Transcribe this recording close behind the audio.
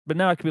But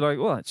now I could be like,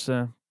 well, it's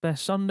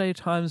best Sunday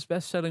Times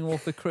best-selling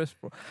author Chris.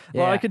 Well,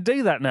 Yeah. I could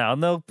do that now,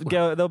 and they'll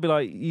be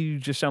like, you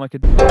just sound like a.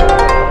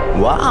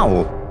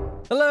 Wow.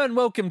 Hello and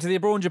welcome to the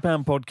Abroad in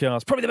Japan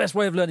podcast. Probably the best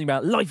way of learning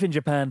about life in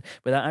Japan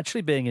without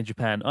actually being in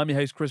Japan. I'm your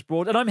host, Chris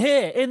Broad, and I'm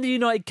here in the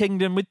United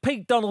Kingdom with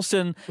Pete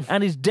Donaldson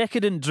and his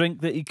decadent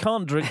drink that he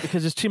can't drink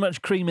because there's too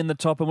much cream in the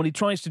top, and when he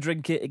tries to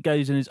drink it, it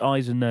goes in his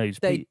eyes and nose.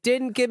 They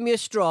didn't give me a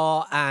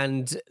straw,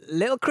 and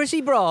little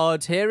Chrissy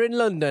Broad here in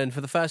London for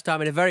the first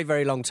time in a very,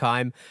 very long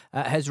time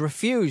has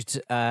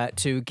refused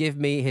to give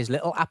me his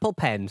little apple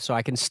pen so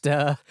I can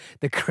stir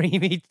the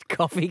creamy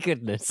coffee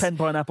goodness. Pen,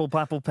 pineapple,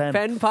 pen.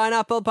 Pen,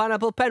 pineapple,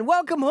 pen.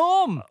 Welcome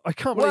home. I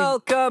can't believe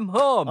Welcome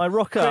home. I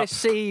rock up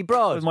Chrissy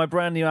Broad. with my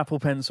brand new Apple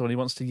Pencil, and he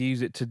wants to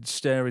use it to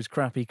stir his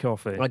crappy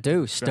coffee. I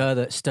do stir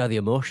the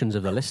emotions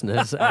of the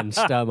listeners and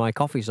stir my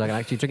coffee so I can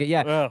actually drink it.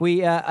 Yeah, Wow.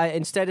 we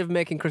instead of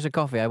making Chris a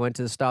coffee, I went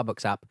to the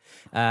Starbucks app,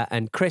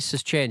 and Chris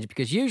has changed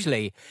because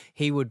usually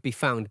he would be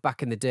found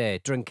back in the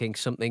day drinking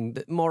something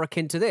more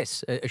akin to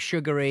this, a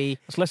sugary.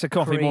 It's less a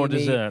coffee, more a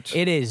creamy- dessert.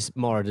 It is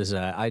more a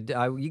dessert.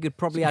 You could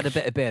probably add a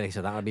bit of Bailey,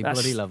 so that would be That's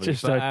bloody lovely.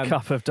 just But, a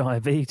cup of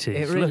diabetes.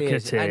 It really Look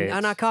is, at it.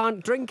 and I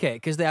can't drink it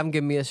because they haven't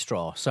given me a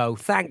straw. So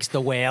thanks,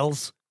 the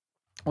whales.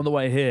 On the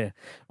way here,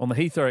 on the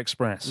Heathrow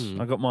Express,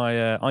 I got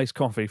my iced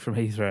coffee from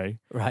Heathrow.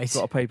 Right.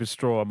 Got a paper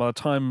straw. By the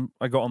time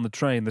I got on the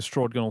train, the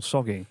straw had gone all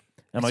soggy.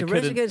 And It's I a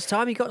race against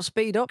time. You got to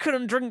speed up.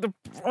 couldn't drink the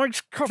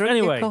iced coffee. Drink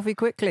Anyway, your coffee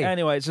quickly.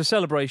 Anyway, it's a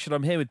celebration.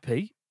 I'm here with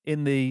Pete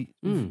in the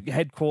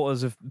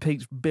headquarters of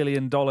Pete's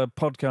billion-dollar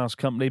podcast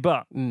company.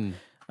 But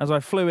as I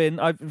flew in,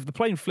 the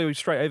plane flew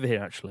straight over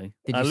here, actually.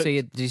 Did I you looked- see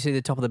it? Did you see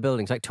the top of the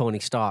building? It's like Tony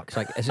Stark. It's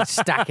like it's a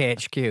Stack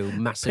HQ,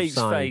 massive Pete's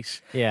sign.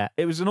 face? Yeah.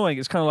 It was annoying.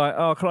 It's kind of like,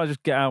 oh, can I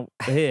just get out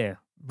here?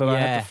 But I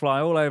had Yeah. to fly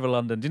all over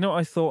London. Do you know what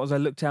I thought as I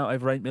looked out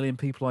over 8 million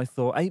people? I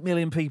thought, 8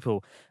 million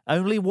people,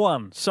 only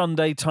one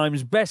Sunday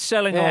Times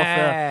best-selling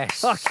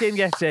Yes. author. Fucking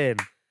get in.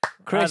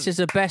 Chris is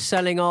a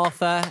best-selling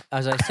author.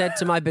 As I said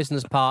to my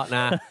business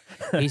partner,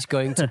 he's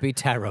going to be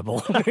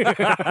terrible.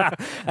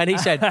 And he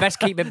said, best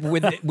keep it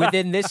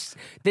within this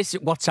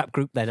WhatsApp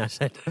group. Then I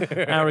said,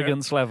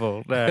 Arrogance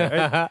level.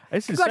 No,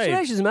 it's insane.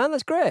 congratulations, man.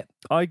 That's great.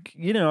 I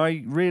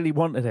really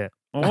wanted it.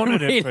 I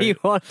wanted it. Really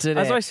wanted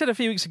As it. I said a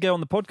few weeks ago on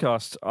the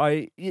podcast,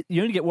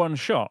 you only get one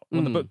shot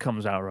when the book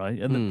comes out, right?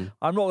 And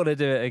I'm not going to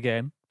do it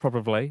again,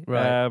 probably.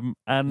 Right.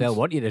 And They'll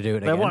want you to do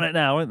it they again. want it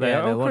now, don't they?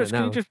 Yeah, they oh, want Chris, it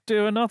can you now. just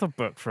do another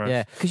book for us?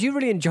 Yeah, because you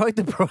really enjoyed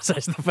the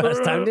process the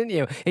first time, didn't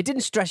you? It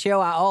didn't stress you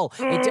out at all.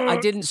 I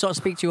didn't sort of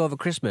speak to you over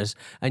Christmas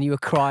and you were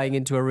crying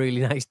into a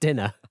really nice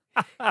dinner.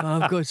 Oh,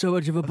 I've got so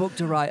much of a book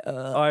to write.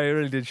 I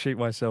really did shoot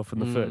myself in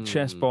the foot.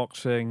 Chess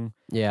boxing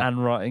Yeah.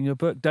 and writing a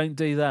book. Don't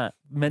do that.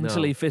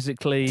 Mentally, No.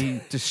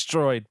 physically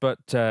destroyed. But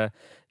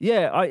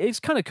it's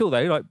kind of cool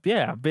though. Like,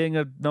 being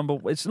a number.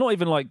 It's not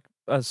even like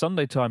a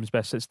Sunday Times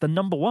best. It's the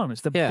number one. It's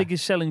the Yeah.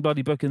 biggest selling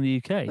bloody book in the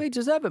UK. Well, you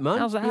deserve it, man.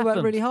 How's that You worked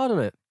happened? really hard on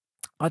it.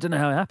 I don't know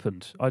how it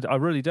happened. I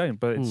really don't.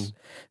 But it's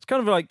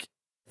kind of like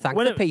Thank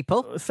when the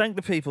people. Thank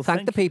the people.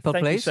 Thank the people,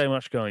 Thank you please. so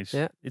much, guys.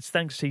 Yeah. It's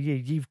thanks to you.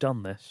 You've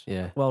done this.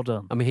 Yeah. Well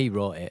done. I mean, he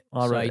wrote it.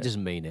 I so wrote he it.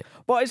 doesn't mean it.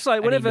 But it's like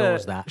And he whenever.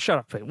 knows that. Shut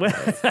up, Pete.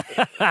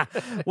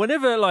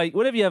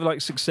 Whenever you have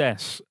like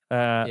success,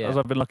 as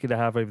I've been lucky to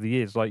have over the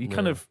years, like you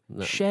kind of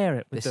no. share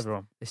it with This-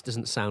 everyone. This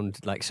doesn't sound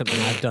like something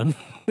I've done.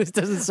 This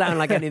doesn't sound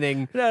like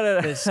anything No.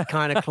 that's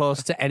kind of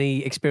close to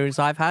any experience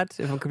I've had,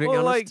 if I'm completely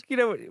Well, honest.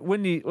 like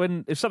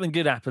when if something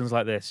good happens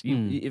like this,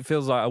 it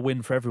feels like a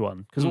win for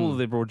everyone because all of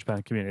the Abroad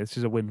Japan community, this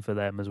is a win for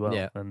them as well.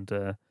 Yeah. And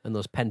And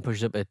those pen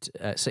pushers up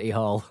at City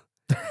Hall,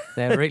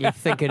 they're really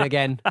thinking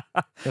again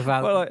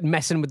about Well, like-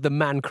 messing with the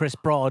man Chris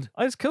Broad.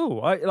 it's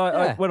cool. I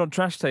Yeah. went on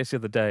Trash Taste the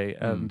other day,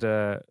 and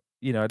I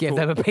Give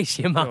them a piece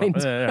of your mind.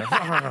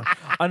 Yeah.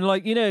 And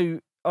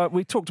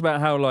we talked about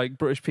how like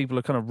British people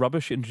are kind of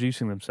rubbish at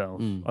introducing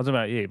themselves. I don't know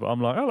about you, but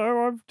I'm like,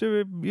 hello, I'm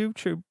doing a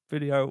YouTube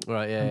video.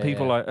 Right, yeah. And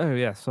people are like, oh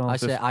yes. I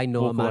say I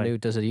know a man who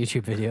does a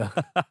YouTube video.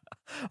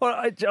 Well,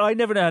 I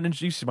never know how to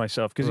introduce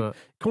myself because Right.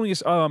 calling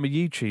us, I'm a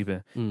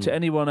YouTuber, to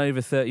anyone over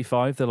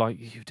 35, they're like,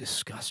 you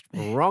disgust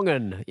me.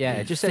 Wrong'un. Yeah,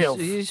 it just says,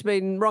 filth. you just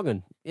mean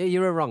wrong'un. Yeah,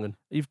 you're a wrong'un.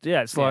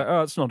 It's like,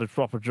 oh, it's not a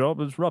proper job.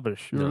 It's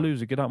rubbish. You're a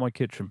loser. Get out of my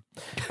kitchen.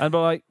 And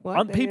but like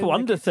Why they people in my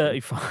under kitchen?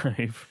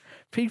 35,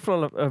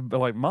 people are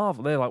like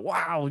marvel. They're like,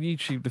 wow,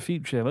 YouTube, the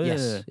future.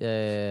 Yes.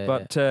 Yeah.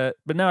 Yeah.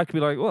 But now I could be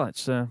like, well,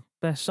 it's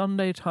best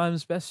Sunday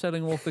Times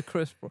best-selling author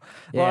Chris. Well,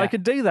 Yeah. I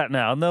could do that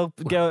now, and they'll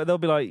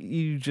be like,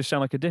 you just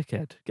sound like a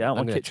dickhead. Get out I'm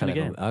my going to kitchen tell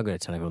again. everyone. I'm going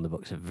to tell everyone the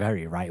book's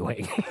very right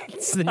wing.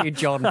 It's the new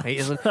Jordan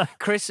Peterson.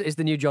 Chris is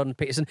the new Jordan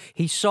Peterson.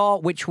 He saw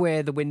which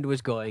way the wind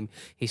was going.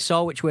 He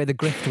saw which way the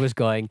grift was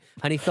going,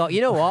 and he thought,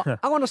 you know what?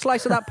 I want a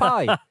slice of that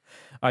pie.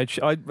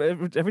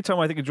 Every time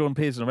I think of Jordan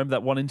Peterson, I remember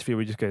that one interview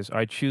where he just goes,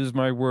 I choose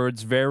my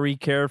words very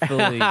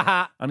carefully.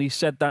 And he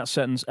said that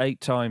sentence 8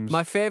 times.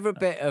 My favourite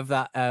bit of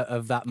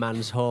that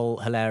man's whole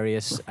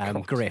hilarious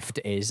grift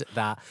is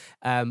that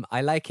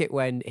I like it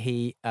when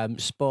he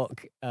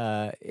spoke,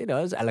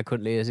 as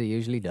eloquently as he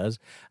usually does,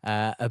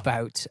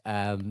 about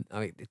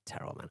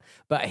terrible man,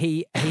 but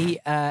he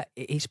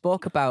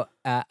spoke about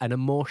an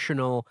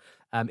emotional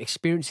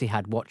experience he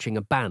had watching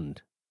a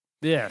band.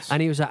 Yes.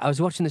 And he was I was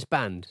watching this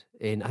band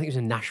in, I think it was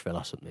in Nashville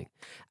or something,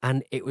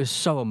 and it was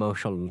so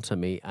emotional to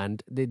me.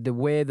 And the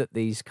way that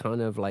these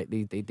kind of like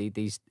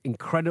these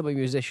incredible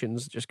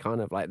musicians just kind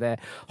of like their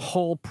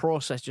whole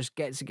process just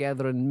get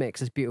together and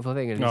makes this beautiful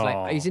thing.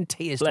 And he's in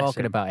tears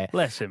talking about it.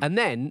 Bless him. And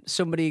then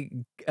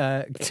somebody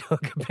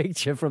took a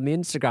picture from the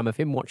Instagram of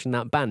him watching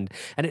that band,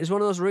 and it was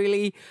one of those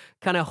really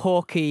kind of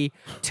hawky,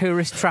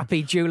 tourist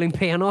trappy dueling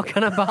piano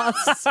kind of bars.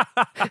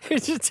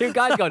 It's just two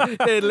guys going.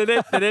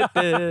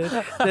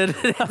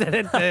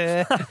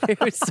 It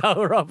was so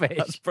rubbish.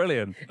 That's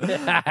brilliant.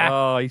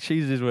 Oh, he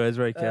chooses his words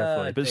very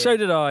carefully. But so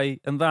did I,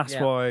 and that's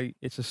why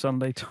it's a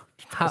Sunday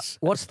Times.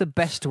 What's the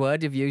best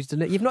word you've used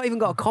in it? You've not even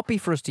got a copy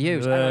for us to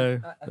use.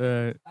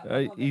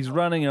 He's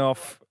running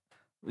off.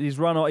 He's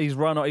run off.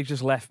 He's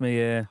just left me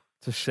here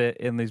to sit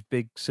in this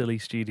big silly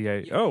studio.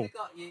 You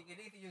need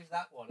to use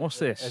that one. What's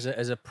this?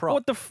 As a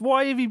prop.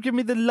 Why have you given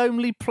me the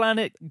Lonely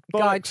Planet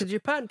Guide to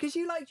Japan? Because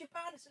you like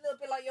Japan. It's a little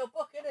bit like your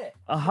book, isn't it?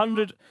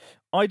 100.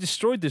 I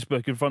destroyed this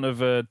book in front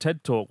of a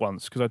TED Talk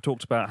once because I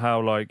talked about how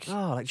like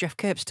Jeff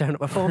Capes tearing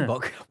up a phone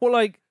book. Well,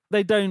 like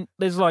they don't.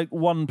 There's like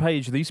one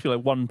page. There used to be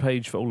like one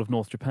page for all of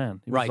North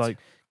Japan. It was like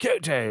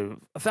Kyoto,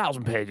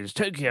 1,000 pages.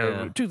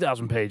 Tokyo,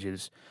 2,000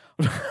 pages.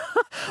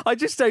 I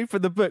just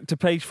opened the book to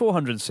page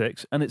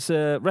 406, and it's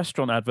a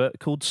restaurant advert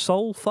called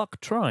Soul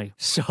Fuck Try.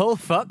 Soul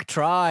Fuck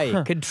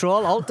Try.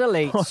 Control Alt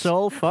Delete.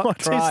 Soul Fuck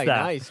Try. Is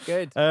that? Nice,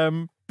 good.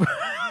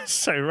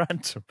 So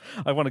random.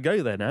 I want to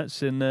go there now.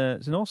 It's in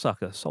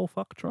Osaka. Soul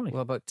Fuck Try. What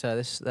about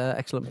this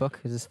excellent book?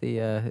 Is this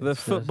the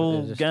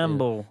Football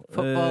Gamble?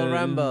 Football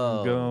Ramble.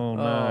 Oh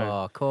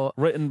no! Cool.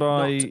 Written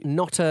by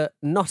not a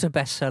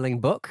best-selling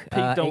book.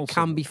 It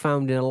can be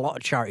found in a lot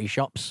of charity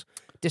shops.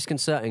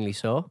 Disconcertingly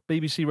so.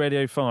 BBC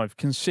Radio 5.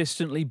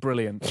 Consistently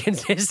brilliant.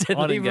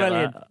 Consistently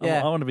brilliant.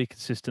 I want to be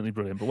consistently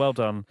brilliant, but well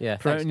done. Yeah,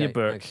 promoting your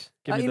book.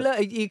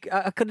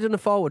 I could have done a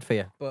forward for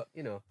you, but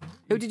you know.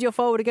 Who did your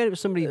forward again? It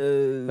was somebody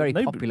very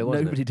popular,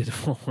 wasn't nobody it? did a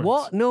forward.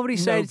 What? Nobody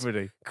said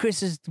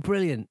Chris is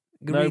brilliant.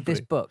 Read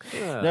this book.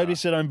 Nobody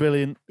said I'm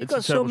brilliant. You've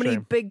got so many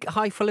big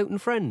highfalutin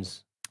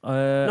friends.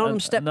 None of them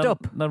stepped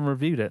up. None of them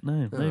reviewed it.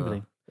 No,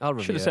 nobody. I'll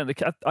review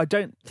it. I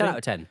don't 10 out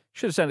of 10.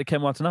 Should have sent it to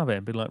Ken Watanabe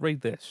and been like,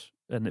 read this.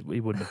 And he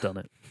wouldn't have done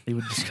it. He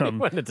would just come,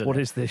 what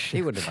is this shit?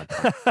 He wouldn't have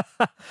done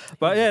that.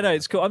 But yeah, no,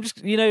 it's cool.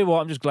 You know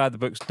what? I'm just glad the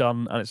book's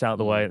done and it's out of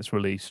the way and it's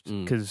released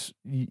because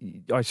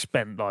I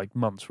spent like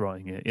months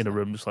writing it in a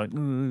room just like...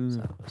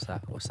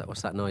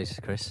 What's that noise,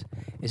 Chris?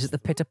 Is it the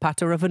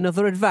pitter-patter of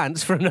another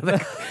advance for another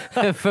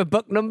for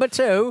book number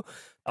 2?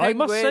 I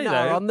must say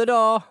though, on the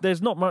door. There's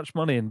not much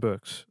money in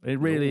books. It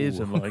really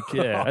isn't. Like,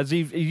 as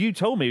you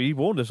told me, you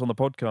warned us on the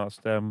podcast.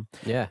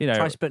 You know,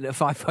 try splitting it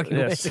 5 fucking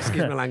ways.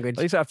 Excuse my language.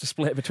 At least I have to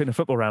split it between a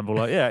football ramble.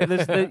 Like,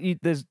 there's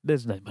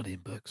no money in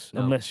books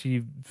unless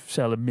you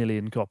sell 1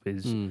 million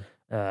copies,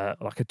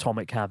 like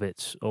Atomic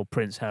Habits or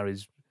Prince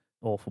Harry's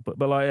awful book.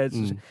 But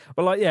there's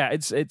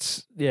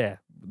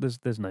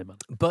no money.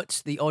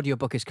 But the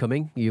audiobook is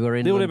coming. You are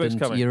in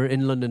London. You're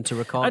in London to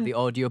record the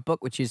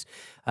audiobook, which is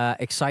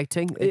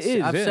exciting.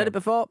 I've said it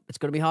before. It's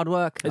going to be hard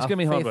work. It's going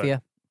to be hard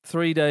work.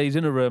 3 days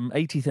in a room,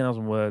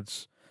 80,000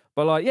 words.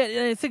 But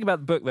think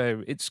about the book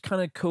though. It's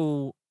kind of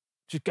cool.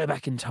 Just go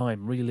back in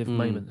time, relive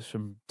moments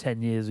from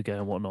 10 years ago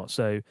and whatnot.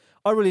 So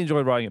I really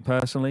enjoyed writing it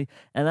personally,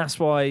 and that's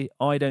why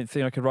I don't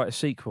think I could write a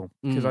sequel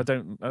because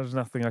there's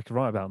nothing I could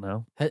write about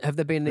now. Have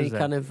there been any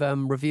kind of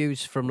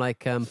reviews from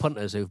like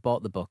punters who've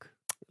bought the book?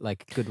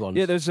 Like good ones.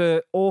 Yeah, there's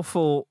a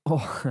awful.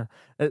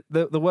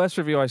 The worst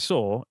review I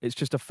saw. It's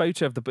just a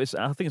photo of the book.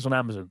 I think it's on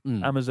Amazon.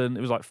 Amazon.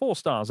 It was like 4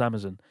 stars.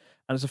 Amazon,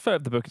 and it's a photo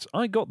of the book.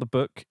 I got the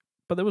book,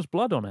 but there was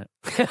blood on it.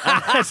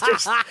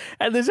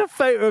 and there's a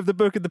photo of the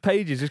book and the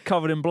pages just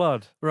covered in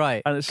blood.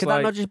 Right. And it's could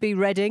that not just be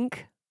red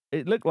ink?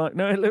 It looked like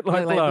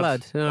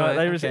blood.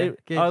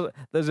 Right,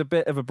 there's a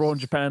bit of a Brawn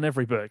Japan in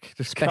every book.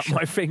 Just cut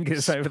my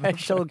fingers over the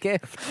special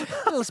gift.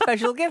 A little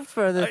special gift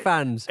for the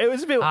fans. It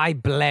was a bit. I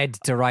bled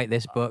to write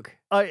this book.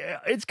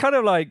 It's kind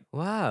of like,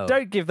 wow.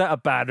 Don't give that a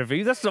bad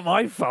review. That's not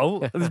my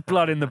fault. There's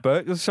blood in the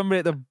book. There's somebody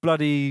at the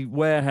bloody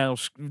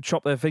warehouse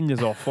chopped their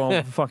fingers off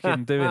while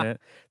fucking doing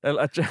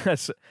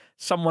it.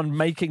 Someone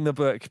making the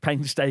book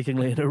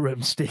painstakingly in a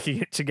room,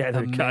 sticking it together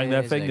and cutting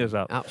their fingers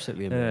up.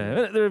 Absolutely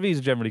amazing. Yeah. The reviews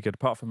are generally good,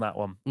 apart from that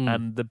one.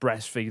 And the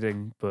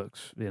breastfeeding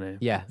books, you know.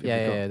 Yeah.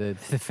 The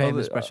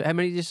famous breastfeeding. How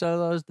many did you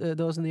sell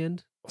those in the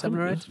end? 7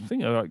 or 8? I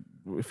think like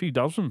a few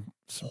dozen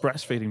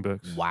breastfeeding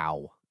books.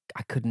 Wow.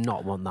 I could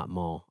not want that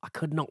more.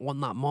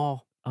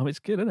 Oh, it's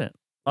good, isn't it?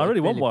 I really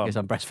want one. Because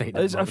I'm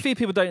breastfeeding. A few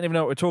people don't even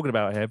know what we're talking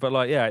about here, but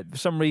for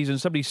some reason,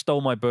 somebody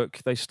stole my book.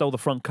 They stole the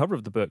front cover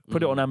of the book,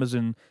 put it on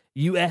Amazon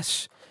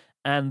US,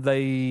 and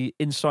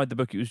inside the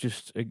book, it was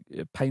just a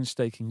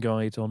painstaking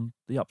guide on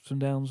the ups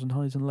and downs and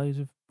highs and lows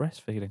of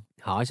breastfeeding.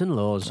 Highs and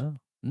lows. Oh.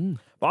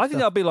 But I think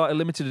that'll be like a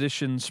limited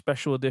edition,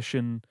 special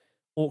edition,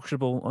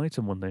 auctionable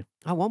item one day.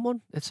 I want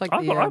one. It's like I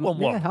want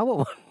one. Yeah, I want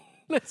one.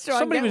 Let's try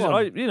Somebody and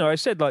get one. I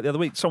said like the other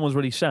week, someone was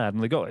really sad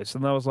and they got this,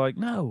 and I was like,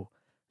 no,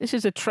 this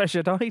is a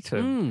treasured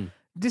item.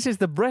 This is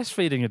the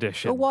breastfeeding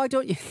edition. Well, why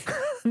don't you?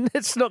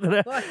 It's not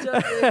going Why don't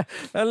you? to...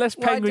 Unless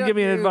Why Penguin give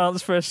me an don't you-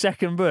 advance for a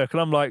second book.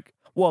 And I'm like,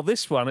 well,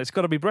 this one, it's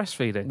got to be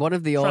breastfeeding. One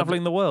of the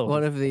Travelling the world.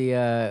 One of the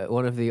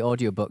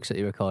audiobooks that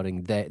you're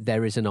recording,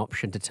 there is an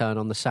option to turn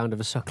on the sound of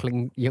a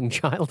suckling young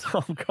child.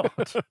 Oh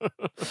God!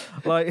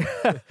 Like,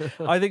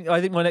 I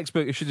think my next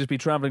book should just be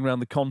travelling around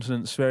the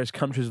continents, various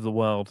countries of the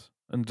world,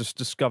 and just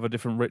discover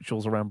different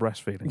rituals around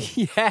breastfeeding.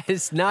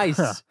 Yes, nice.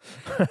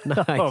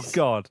 Nice. Oh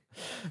God!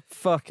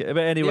 Fuck it.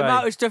 But anyway, The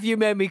amount of stuff you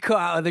made me cut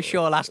out of the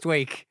show last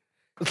week.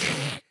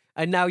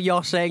 And now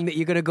you're saying that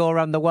you're going to go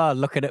around the world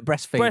looking at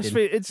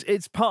breastfeeding.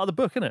 It's part of the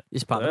book, isn't it?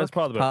 It's part of the It's book.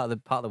 part of the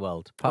book. Part of the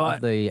world. Part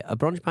of the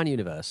Bronze Pan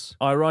universe.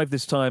 I arrived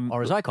this time.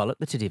 Or as I call it,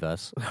 the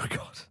Tittyverse. Oh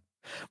God!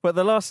 But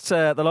the last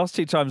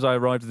 2 times I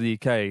arrived in the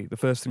UK, the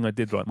first thing I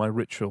did, right, my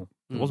ritual.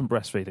 It wasn't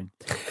breastfeeding.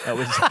 It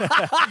was.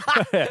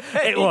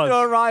 It was.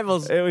 Your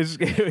rivals. It was.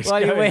 While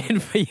you're going- waiting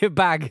for your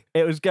bag.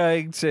 It was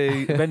going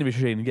to the vending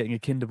machine and getting a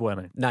Kinder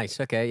Bueno, Nice.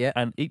 Okay. Yeah.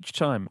 and each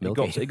time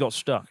Milky. it got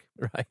stuck,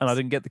 Right. and I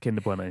didn't get the Kinder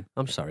Bueno.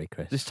 I'm sorry,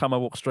 Chris. This time I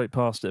walked straight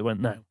past it. It went,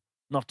 no,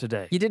 not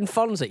today. You didn't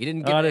fonz it. You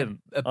didn't give I it didn't.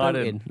 a I boat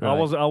didn't. in. I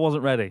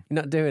wasn't ready. You're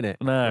not doing it.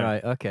 No.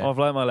 Right. Okay. I've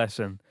learned my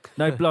lesson.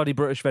 No bloody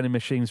British vending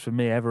machines for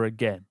me ever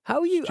again. How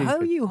are you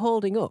Stupid.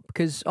 holding up?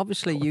 Because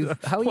obviously you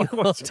how are you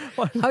What-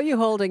 how are you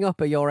holding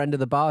up at your end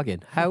of the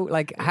bargain? How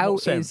what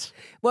is sense?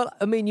 well?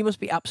 I mean, you must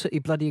be absolutely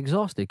bloody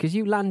exhausted because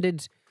you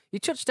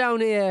touched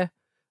down here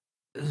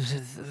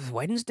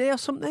Wednesday or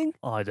something.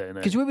 I don't know.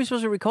 Because we were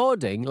supposed to be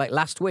recording like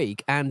last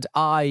week, and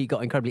I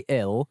got incredibly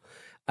ill.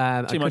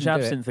 I Too much couldn't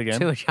do it. absinthe again.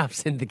 Too much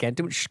absinthe again.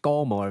 Too much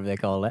scormo, whatever they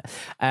call it.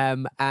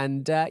 And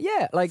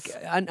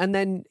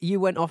then you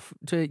went off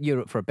to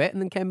Europe for a bit,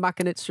 and then came back,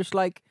 and it's just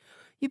like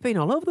you've been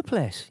all over the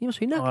place. You must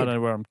be I knackered. don't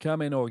know where I'm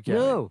coming or going.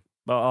 No.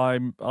 But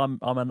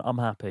I'm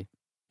happy.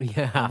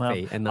 Yeah, I'm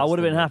happy. happy. And I that's would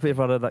have the been main happy if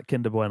I'd had that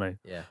Kinder Bueno.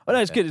 Yeah. Oh no,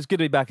 it's okay. good. It's good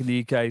to be back in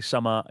the UK.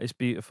 Summer. It's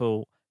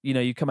beautiful. You know,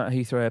 you come out of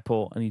Heathrow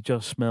Airport and you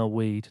just smell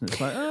weed, and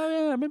it's like, oh yeah,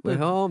 I remember. We're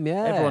home,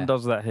 yeah. Everyone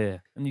does that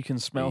here, and you can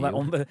smell that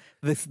on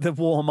the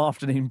warm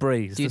afternoon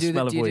breeze. Do you the do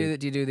smell the, of weed.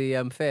 do you do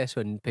the face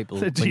when people?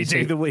 Do when you say-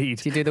 do the weed?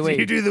 Do you do the weed?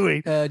 Do you do the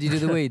weed? Do you do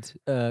the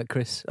weed,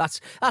 Chris?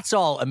 That's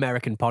all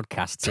American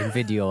podcasts in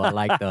video I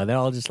like though. They're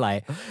all just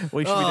like,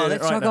 We should be doing it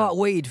let's right talk now. about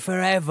weed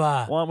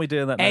forever. Why aren't we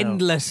doing that now?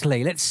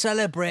 Endlessly. Let's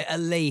celebrate a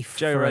leaf.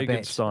 Joe for a Rogan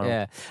bit. style.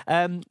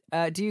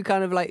 Yeah. Do you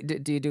kind of like?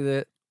 Do you do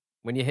the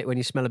when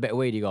you smell a bit of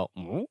weed? You go.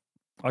 "Mm,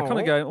 I kind oh."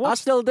 of go. I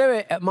What's still do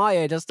it at my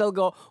age. I still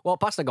go. Well,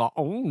 past I go.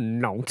 Oh,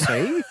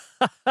 naughty.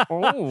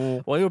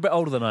 Oh. Well, you're a bit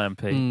older than I am,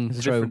 Pete. Mm, It's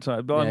a true. different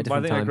time. But Yeah, I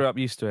different think I time. grew up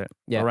used to it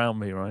Yeah. around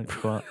me, right?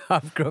 But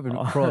I've grown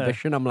up in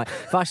prohibition. I'm like,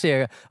 if I see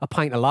a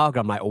pint of lager,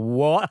 I'm like,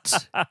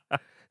 what?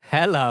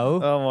 Hello.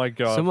 oh my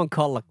god. Someone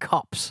call the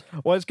cops.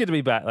 Well, it's good to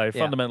be back though. Yeah.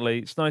 Fundamentally,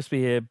 it's nice to be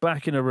here,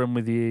 back in a room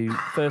with you,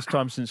 first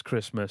time since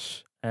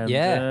Christmas. And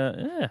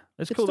Yeah.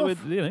 it's Good cool that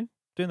stuff. we're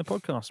doing the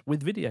podcast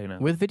with video now.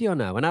 With video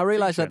now. And I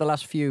realise that Appreciate the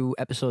last few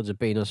episodes have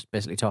been us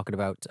basically talking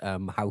about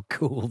how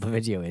cool the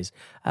video is.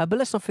 But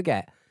let's not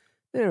forget,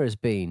 there has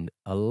been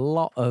a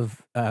lot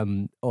of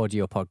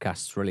audio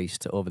podcasts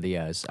released over the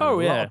years. And Oh, a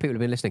lot yeah. of people have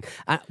been listening.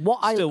 And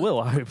Still will,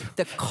 I hope.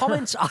 the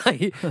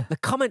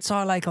comments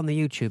I like on the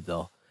YouTube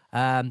though.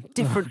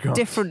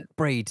 Different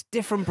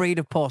breed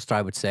of poster,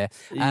 I would say.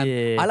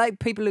 Yeah. I like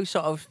people who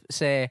sort of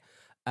say,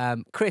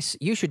 Chris,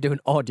 you should do an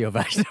audio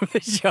version of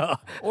this show.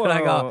 And I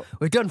go, Well-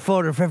 we've done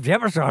 450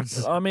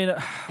 episodes. I mean,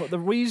 the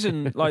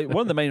reason, like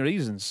one of the main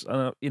reasons,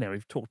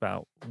 we've talked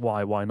about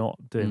why not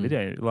doing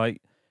video.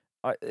 Like,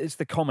 it's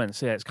the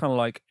comments. Yeah, it's kind of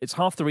like it's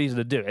half the reason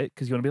to do it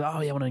because you want to be like,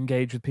 oh yeah, I want to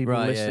engage with people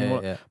Right,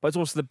 listening. yeah. But it's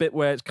also the bit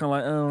where it's kind of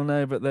like, oh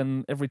no, but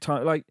then every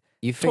time, like,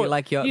 You feel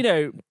like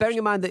you're, bearing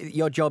in mind that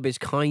your job is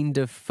kind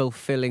of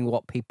fulfilling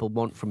what people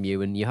want from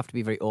you, and you have to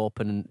be very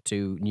open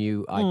to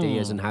new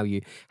ideas and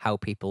how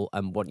people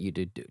want you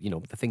to do,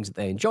 the things that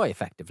they enjoy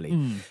effectively.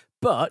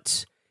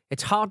 But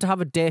it's hard to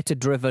have a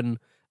data-driven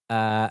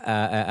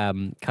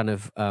kind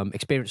of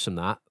experience from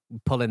that.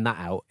 Pulling that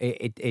out,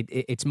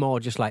 it's more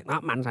just like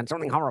that man said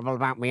something horrible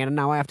about me, and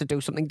now I have to do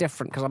something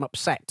different because I'm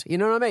upset. You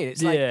know what I mean?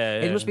 It's like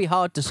it must be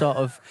hard to sort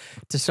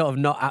of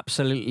not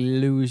absolutely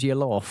lose your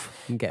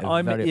loaf and get very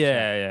upset.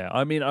 Yeah.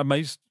 I mean,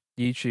 most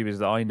YouTubers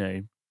that I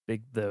know,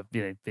 big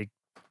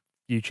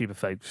YouTuber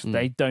folks,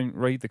 they don't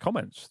read the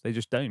comments. They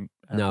just don't.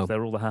 And No,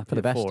 they're all the happier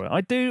the best. for it.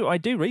 I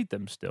do read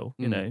them still.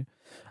 You know,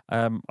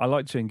 I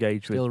like to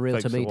engage Still with real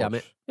folks to me, that damn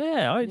watch. it.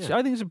 Yeah, I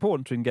think it's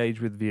important to engage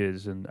with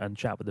viewers and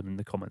chat with them in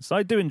the comments.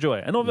 I do enjoy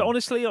it, and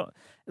honestly,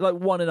 like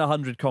 1 in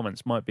 100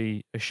 comments might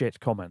be a shit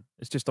comment.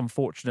 It's just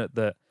unfortunate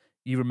that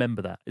you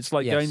remember that. It's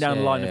like Yes, going down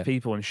a yeah, line yeah. of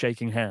people and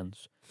shaking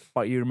hands,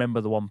 but you remember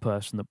the one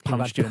person that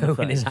punched you in the Poo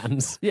face. in his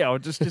hands. Yeah, or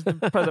just the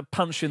person that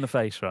punched you in the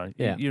face, right?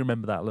 Yeah. You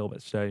remember that a little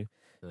bit. So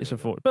it's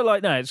unfortunate. But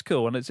like, no, it's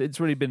cool. And it's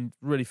really been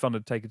really fun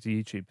to take it to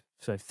YouTube.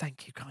 So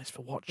thank you guys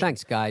for watching.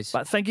 Thanks, guys.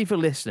 But thank you for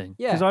listening.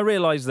 Yeah. Because I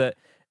realise that,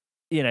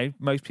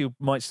 most people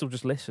might still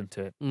just listen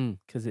to it Mm.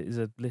 because it is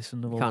a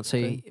listenable Can't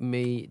see thing.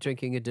 me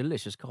drinking a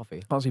delicious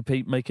coffee. Can't see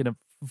Pete making a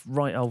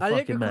right old I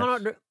fucking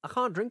literally mess. I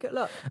can't drink it,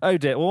 look. Oh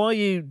dear. Well, while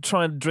you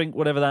try and drink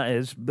whatever that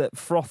is, that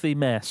frothy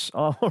mess,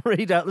 I'll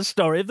read out the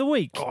story of the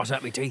week. Oh, it's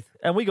at me teeth.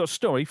 And we got a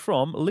story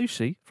from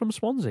Lucy from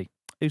Swansea,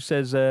 who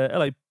says,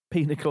 hello,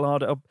 Pina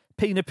Colada,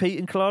 Pina Pete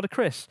and Colada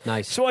Chris.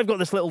 Nice. So I've got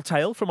this little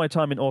tale from my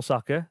time in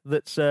Osaka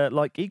that's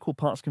like equal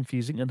parts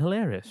confusing and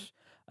hilarious.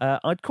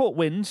 I'd caught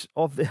wind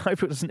of the. I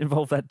hope it doesn't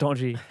involve that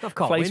dodgy I've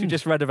caught place we wind.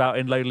 just read about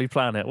in Lonely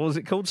Planet. What was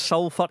it called?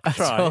 Soul Fuck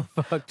Try. Soul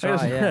Fuck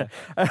Try, yeah.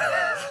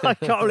 I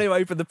can't really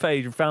open the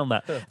page and found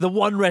that. The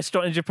one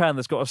restaurant in Japan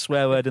that's got a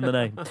swear word in the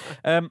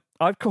name.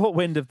 I've caught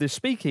wind of this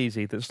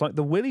speakeasy that's like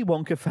the Willy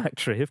Wonka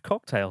factory of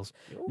cocktails.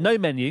 No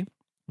menu.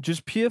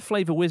 Just pure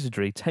flavour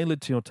wizardry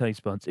tailored to your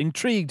taste buds.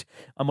 Intrigued,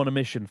 I'm on a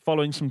mission,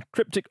 following some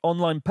cryptic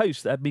online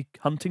posts that had me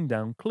hunting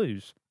down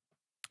clues.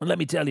 And let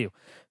me tell you,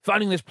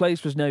 finding this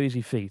place was no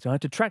easy feat. I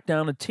had to track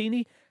down a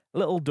teeny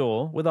little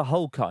door with a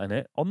hole cut in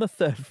it on the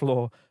 3rd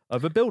floor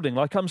of a building,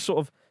 like I'm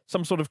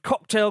some sort of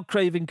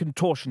cocktail-craving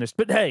contortionist.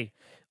 But hey,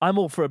 I'm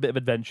all for a bit of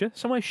adventure,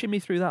 so I shimmy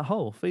through that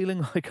hole,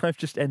 feeling like I've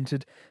just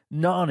entered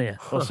Narnia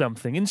or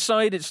something.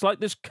 Inside, it's like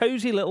this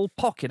cosy little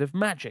pocket of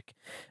magic.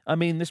 I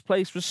mean, this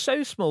place was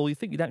so small, you'd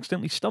think you'd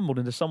accidentally stumbled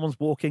into someone's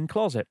walk-in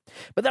closet.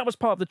 But that was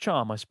part of the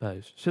charm, I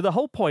suppose. So the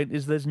whole point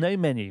is there's no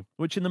menu,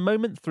 which in the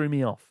moment threw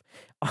me off.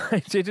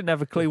 I didn't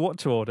have a clue what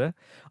to order.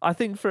 I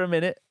think for a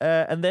minute,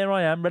 and there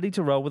I am, ready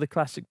to roll with a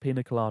classic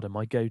pina colada,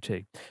 my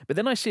go-to. But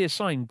then I see a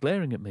sign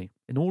glaring at me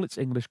in all its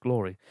English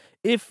glory.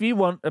 If you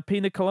want a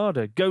pina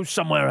colada, go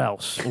somewhere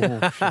else.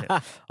 Oh, shit.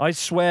 I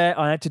swear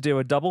I had to do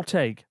a double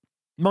take.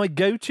 My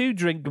go-to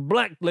drink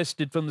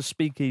blacklisted from the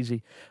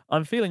speakeasy.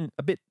 I'm feeling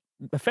a bit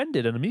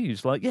offended and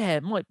amused. Like, yeah,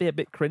 it might be a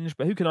bit cringe,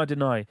 but who can I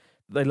deny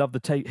that they love the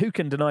taste? Who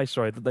can deny,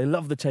 that they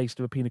love the taste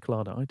of a pina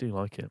colada? I do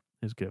like it.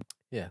 It's good.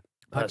 Yeah.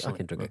 I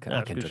can drink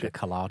a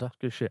colada.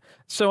 Good shit.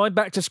 So I'm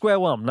back to square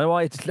one. No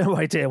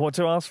idea what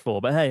to ask for,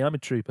 but hey, I'm a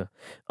trooper.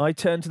 I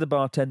turn to the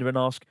bartender and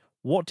ask,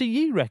 what do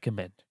you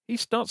recommend? He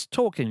starts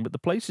talking, but the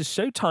place is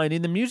so tiny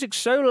and the music's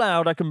so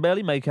loud I can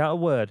barely make out a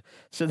word.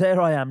 So there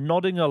I am,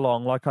 nodding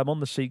along like I'm on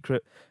the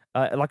secret,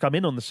 like I'm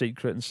in on the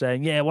secret and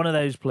saying, yeah, one of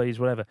those, please,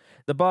 whatever.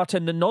 The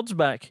bartender nods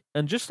back,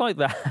 and just like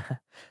that,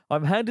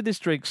 I'm handed this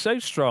drink so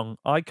strong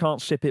I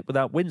can't sip it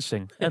without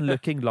wincing and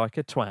looking like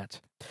a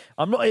twat.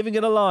 I'm not even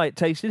going to lie, it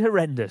tasted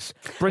horrendous.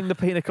 Bring the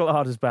pina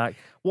coladas back.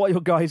 What are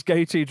your guys'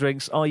 go-to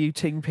drinks? Are you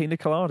team pina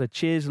colada?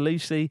 Cheers,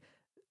 Lucy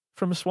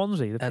from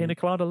Swansea, the pina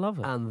colada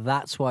lover. And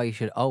that's why you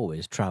should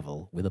always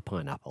travel with a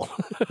pineapple.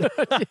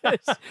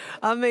 Yes.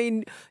 I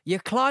mean, you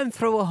climb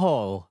through a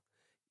hole,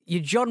 you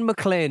John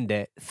McClaned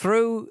it,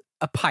 through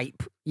a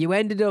pipe, you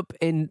ended up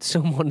in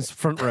someone's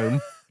front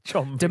room,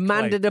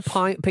 demanded a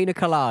pina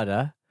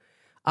colada.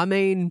 I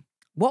mean,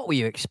 what were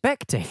you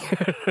expecting?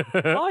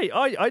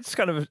 I just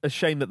kind of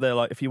ashamed that they're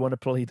like, if you want to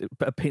play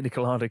a pina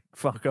colada,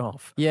 fuck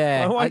off.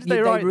 Yeah, why did they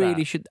write really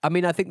that? should. I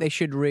mean, I think they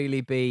should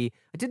really be.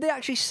 Did they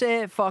actually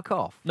say fuck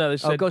off? No, they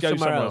said go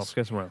somewhere else.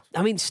 Go somewhere else.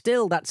 I mean,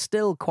 that's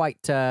still quite.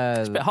 It's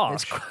a bit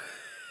harsh.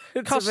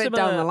 It's a bit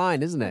down the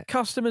line, isn't it?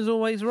 Customer's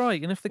always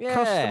right, and if the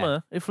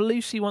customer, if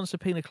Lucy wants a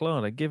pina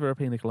colada, give her a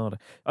pina colada.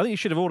 I think you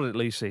should have ordered it,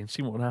 Lucy, and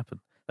seen what would happen.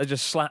 They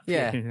just slap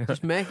you.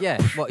 Just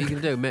what you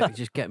can do,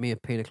 just get me a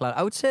pina colada.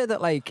 I would say that,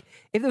 like,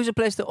 if there was a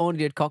place that only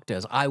did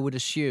cocktails, I would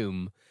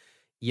assume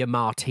your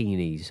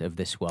martinis of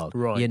this world,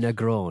 right, your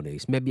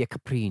Negronis, maybe a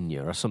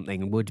Caprina or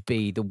something would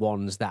be the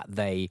ones that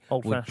they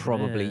would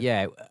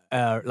probably,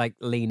 like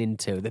lean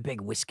into. The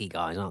big whiskey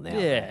guys, aren't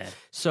they? Yeah.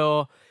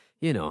 So,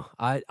 you know,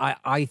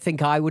 I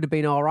think I would have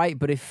been all right,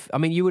 but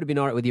you would have been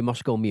all right with your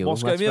Moscow Mule.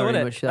 Moscow Mule,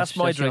 innit? That's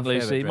my drink,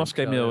 Lucy.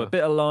 Moscow Mule. A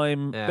bit of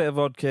lime, bit of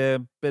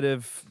vodka, bit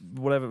of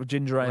whatever,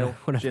 ginger ale.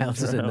 Whatever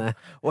else is in there.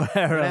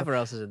 Whatever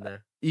else is in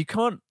there. You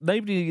can't,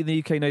 nobody in the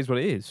UK knows what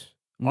it is.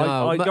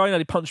 No, a guy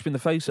nearly punched me in the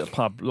face at a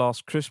pub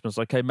last Christmas.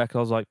 I came back and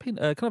I was like, can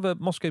I have a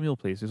Moscow Mule,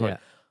 please? He's like,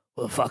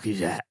 what the fuck is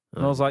that?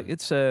 And I was like,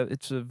 it's a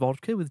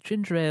vodka with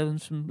ginger ale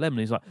and some lemon.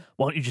 He's like,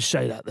 why don't you just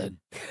say that then?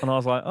 And I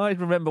was like, I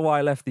remember why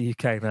I left the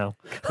UK now.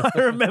 I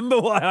remember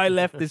why I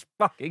left this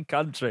fucking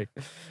country.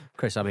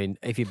 Chris, I mean,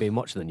 if you've been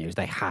watching the news,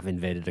 they have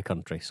invaded a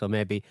country. So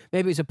maybe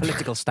it's a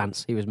political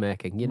stance he was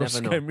making. You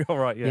never know. All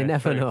right, yeah, you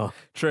never know.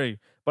 True.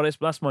 But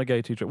that's my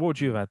go-to drink. What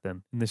would you have had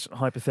then in this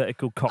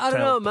hypothetical cocktail I don't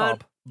know, man.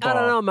 pub? I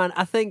don't know, man.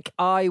 I think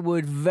I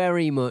would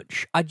very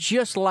much. I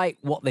just like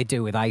what they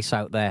do with ice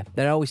out there.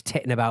 They're always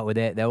titting about with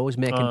it. They're always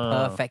making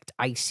perfect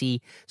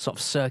icy sort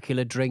of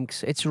circular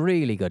drinks. It's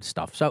really good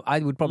stuff. So I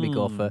would probably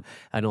go for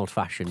an old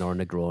fashioned or a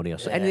Negroni or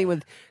something. Anything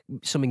with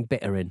something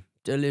bitter in.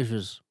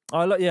 Delicious.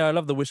 I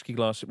love the whiskey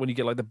glass when you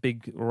get like the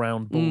big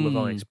round ball of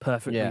ice,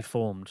 perfectly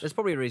formed. There's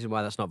probably a reason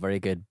why that's not very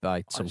good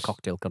by some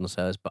cocktail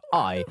connoisseurs, but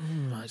I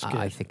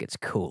think it's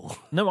cool.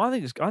 No, I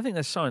think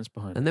there's science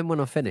behind it. And then when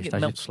I'm finished,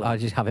 I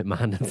just have it in my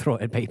hand and throw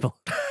it at people.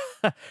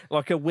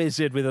 Like a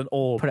wizard with an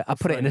orb. I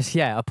put it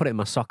in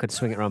my sock and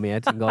swing it around my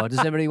head and go, does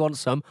anybody want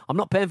some? I'm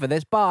not paying for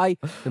this, bye.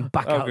 And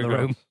back out of the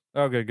room.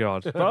 Oh, good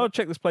God. But I'll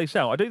check this place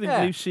out. I don't think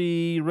Yeah.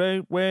 Lucy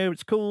wrote where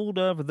it's called,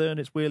 other than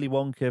it's Willy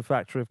Wonka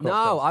Factory of Cocktails.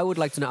 No, I would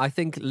like to know. I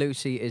think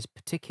Lucy is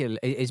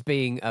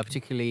being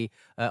particularly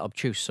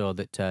obtuse so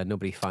that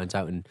nobody finds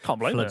out and Can't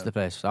blame floods her. the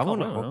place. I Can't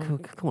want blame her.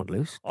 come on,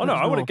 Lucy. Oh, no,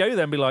 I want to go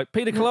there and be like,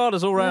 pina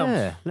coladas all round.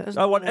 Yeah, let us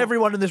I want know.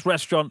 everyone in this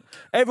restaurant,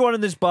 everyone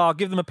in this bar,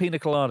 give them a pina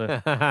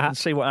colada and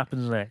see what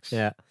happens next.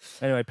 Yeah.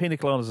 Anyway, pina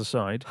coladas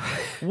aside,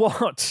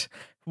 what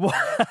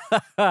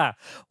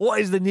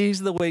is the news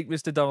of the week,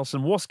 Mr.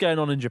 Dawson? What's going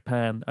on in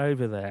Japan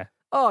over there?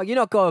 Oh, you're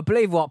not going to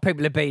believe what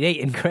people have been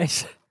eating,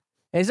 Chris.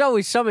 There's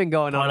always something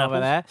going on over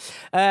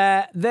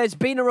there. There's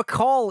been a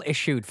recall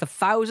issued for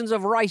thousands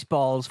of rice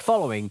balls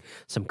following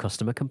some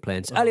customer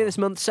complaints. Earlier this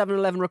month,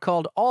 7-Eleven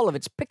recalled all of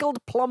its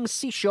pickled plum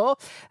shiso,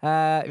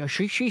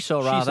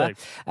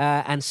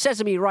 and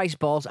sesame rice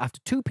balls after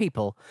 2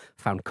 people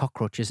found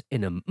cockroaches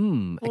in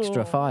them.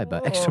 Extra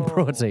fibre, extra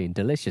protein,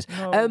 delicious.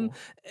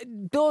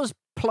 Those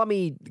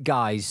plummy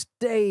guys,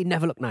 they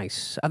never look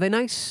nice. Are they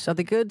nice? Are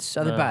they good?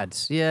 Are they bad?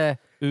 Yeah.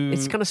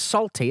 It's kind of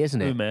salty,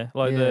 isn't it? Ume,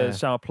 like the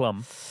sour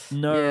plum.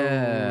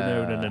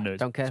 No.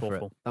 Don't care It's for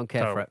awful. it. Don't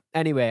care Terrible. for it.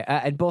 Anyway,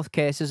 in both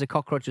cases, a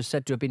cockroach was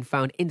said to have been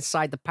found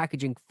inside the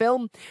packaging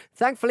film.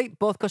 Thankfully,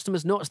 both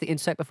customers noticed the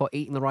insect before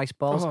eating the rice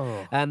balls,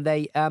 and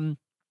they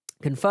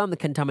confirmed the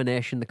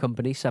contamination. The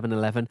company,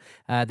 7-Eleven,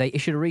 they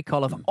issued a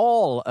recall of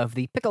all of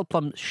the pickled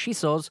plum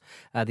shisos,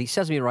 the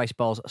sesame rice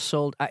balls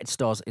sold at its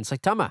stores in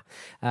Saitama,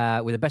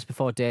 with a best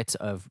before date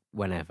of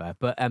whenever.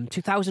 But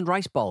 2,000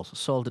 rice balls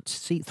sold at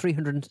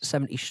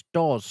 370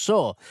 stores.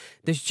 So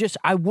there's just,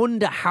 I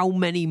wonder how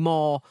many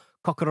more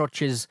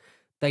cockroaches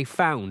they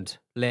found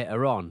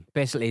later on.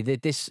 Basically,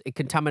 this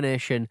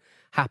contamination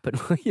happened.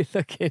 What are you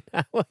looking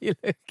at? What are you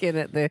looking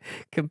at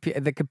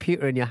the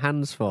computer in your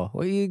hands for?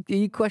 Are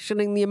you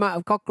questioning the amount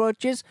of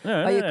cockroaches?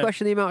 Yeah, Are you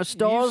questioning the amount of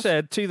stores? You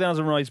said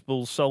 2,000 rice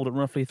balls sold at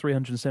roughly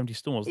 370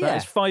 stores. That Yeah.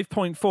 is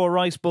 5.4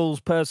 rice balls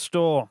per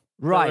store.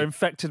 Right. That are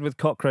infected with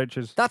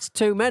cockroaches. That's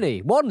too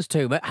many. One's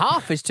too many.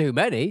 Half is too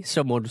many,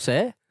 some would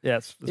say. Yeah,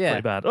 it's Yeah.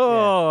 pretty bad.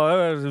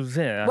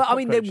 Yeah, Well, I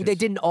mean, they cockroaches.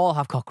 didn't all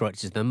have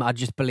cockroaches in them. I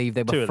just believe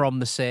they 2 were of from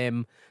the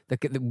same.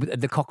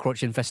 The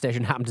cockroach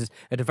infestation happened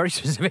at a very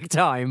specific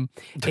time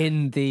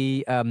in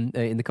the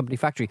company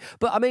factory.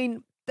 But I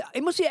mean,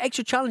 it must be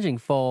extra challenging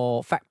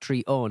for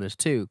factory owners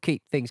to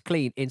keep things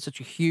clean in such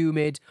a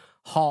humid,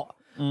 hot,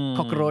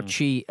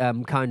 cockroachy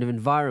kind of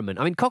environment.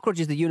 I mean, cockroach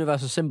is the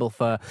universal symbol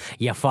for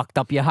you fucked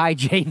up your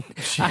hygiene.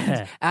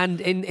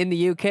 And in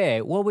the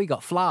UK, well, we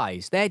got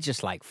flies. They're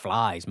just like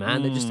flies,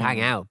 man. They just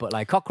hang out. But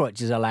like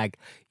cockroaches are like,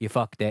 you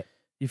fucked it.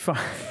 You find.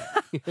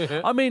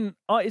 I mean,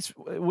 it's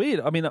weird.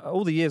 I mean,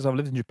 all the years I've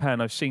lived in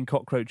Japan, I've seen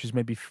cockroaches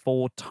maybe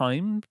 4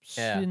 times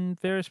in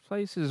various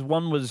places.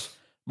 One was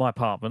my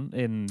apartment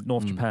in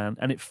North Japan,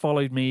 and it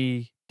followed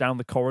me down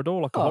the corridor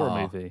like a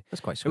horror movie. That's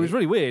quite It sweet. was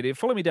really weird. It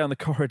followed me down the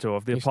corridor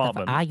of the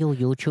apartment. Are you a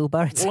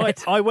YouTuber? It Well,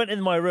 said. I went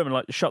in my room and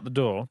like shut the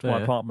door to my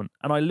Yeah. apartment,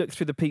 and I looked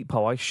through the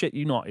peephole. I shit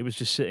you not, it was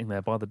just sitting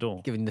there by the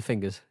door, Giving the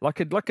fingers. like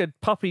a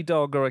puppy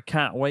dog or a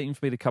cat waiting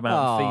for me to come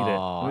out and feed it.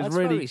 Oh, It was that's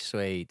really, very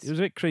sweet. it was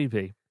a bit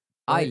creepy.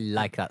 I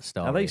like that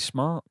story. Are they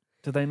smart?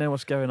 Do they know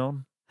what's going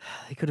on?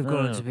 They could have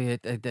gone to be.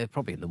 They're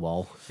probably in the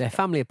wall. Their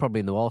family are probably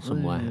in the wall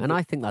somewhere, and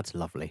I think that's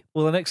lovely.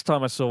 Well, the next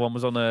time I saw one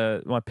was on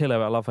my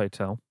pillow at Love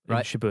Hotel in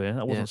Right. Shibuya.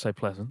 That wasn't Yeah. so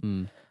pleasant.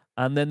 Mm.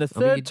 And then the I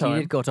mean, third you time,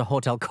 did go to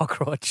Hotel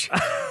Cockroach.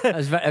 it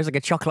was like a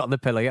chocolate on the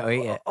pillow. You got to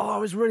eat it. oh,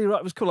 it was really right.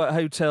 It was called like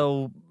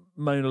Hotel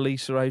Mona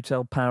Lisa, or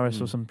Hotel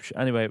Paris, or some.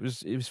 Anyway, it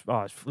was.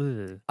 Oh,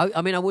 ugh.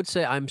 I mean, I would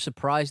say I'm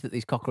surprised that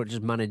these cockroaches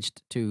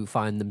managed to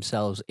find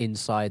themselves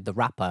inside the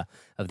wrapper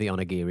of the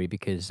onigiri,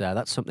 because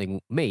that's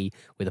something me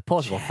with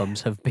opposable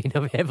thumbs have been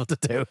able to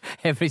do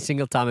every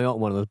single time I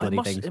open one of those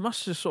bloody things. It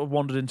must have just sort of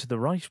wandered into the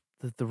rice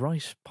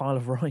pile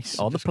of rice.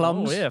 Or the Just gone,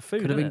 plums. Oh, yeah,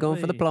 food. Could have been innit? going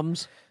for the Hey.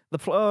 plums.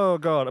 Oh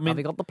God! I Have you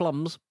mean, got the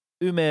plums?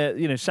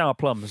 sour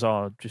plums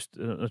are just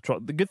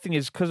the good thing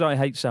is, because I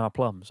hate sour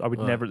plums, I would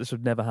Right. never. This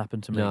would never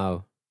happen to me.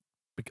 No.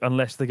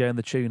 Unless they go in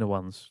the tuna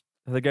ones.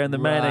 If they go in the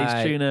mayonnaise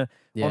Right. tuna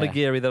Yeah.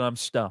 onigiri, then I'm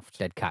stuffed.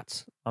 Dead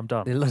cats. I'm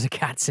done. There's loads of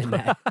cats in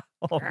there.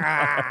 Oh,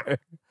 no.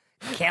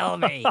 Kill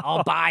me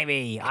or buy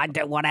me. I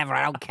do whatever.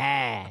 I don't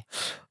care.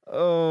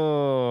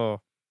 Oh.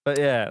 But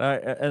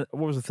yeah,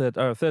 what was the third?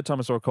 Oh, third time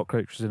I saw a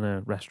cockroach was in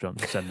a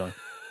restaurant in Sendai.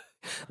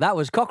 That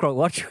was Cockroach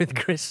Watch with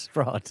Chris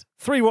Rod.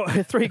 Three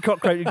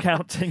cockroach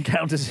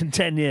encounters in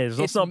 10 years.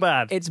 That's not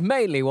bad. It's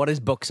mainly what his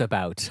book's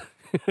about.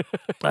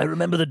 I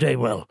remember the day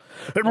well.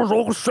 It was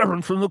August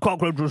 7th and the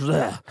cockroach was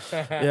there.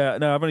 Yeah,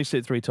 no, I've only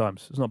seen it 3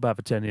 times. It's not bad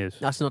for 10 years.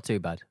 That's not too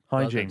bad.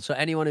 Well Hygiene. done. So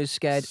anyone who's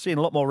scared, Seen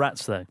a lot more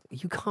rats though.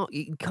 you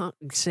can't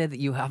say that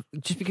you have,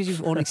 just because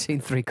you've only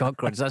seen 3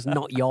 cockroaches. That's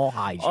not your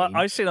hygiene.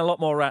 I've seen a lot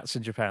more rats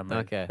in Japan though.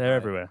 Okay, They're right.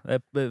 everywhere.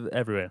 They're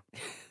everywhere.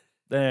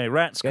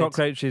 Rats, Good.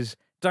 cockroaches.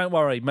 Don't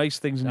worry,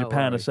 most things in Don't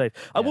Japan worry. are safe.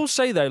 I will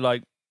say though,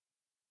 like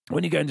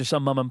when you go into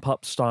some mum and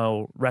pup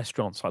style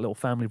restaurants, like little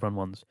family run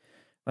ones,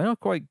 they are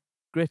quite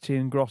gritty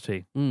and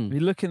grotty. Mm. You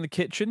look in the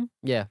kitchen.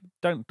 Yeah.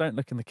 Don't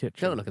look in the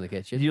kitchen. Don't look in the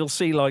kitchen. You'll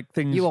see like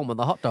things. You won't want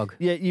the hot dog.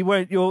 Yeah, you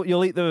won't.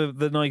 You'll eat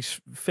the nice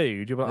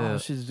food. You'll be like, Yeah. oh,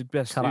 this is the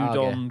best Karaage.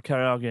 udon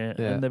karaage,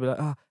 Yeah. and they'll be like,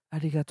 oh,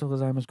 arigato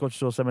gozaimasu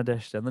gochiso sama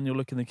deshita. And then you'll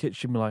look in the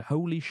kitchen and be like,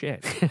 holy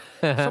shit,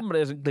 somebody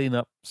hasn't cleaned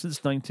up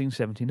since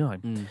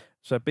 1979.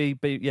 So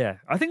yeah.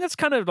 I think that's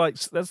kind of like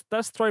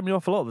that's thrown me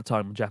off a lot of the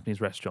time in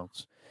Japanese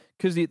restaurants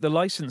because the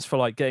license for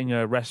like getting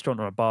a restaurant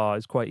or a bar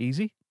is quite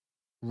easy.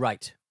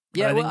 Right.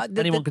 Yeah, Yeah, well,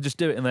 anyone could just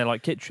do it in their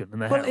like kitchen in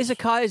their well, house.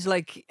 izakayas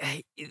like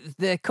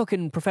they're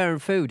preparing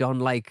food on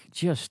like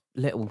just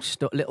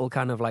little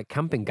kind of like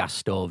camping gas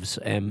stoves.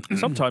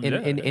 Sometimes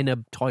in a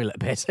toilet,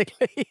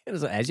 basically.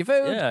 It's like, there's your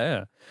food.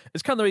 Yeah.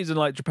 It's kind of the reason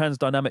like Japan's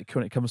dynamic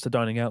when it comes to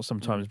dining out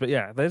sometimes. But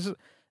yeah,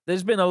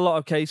 there's been a lot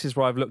of cases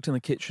where I've looked in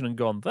the kitchen and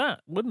gone, that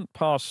wouldn't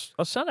pass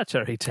a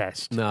sanitary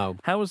test. No,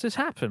 How has this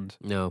happened?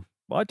 no.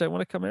 I don't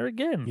want to come here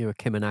again. You're a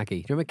Kimanagi. Do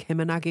you remember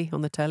Kimanagi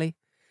on the telly?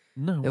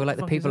 No, They were like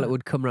the people that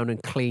would come around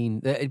and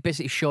clean. It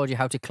basically showed you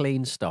how to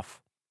clean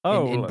stuff.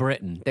 In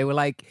Britain, they were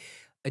like,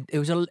 I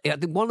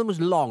think one of them was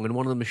long and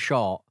one of them was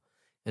short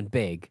and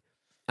big,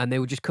 and they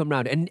would just come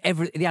round and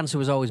the answer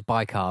was always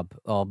bicarb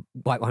or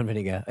white wine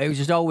vinegar. It was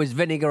just always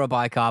vinegar or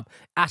bicarb,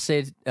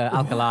 acid,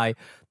 alkali.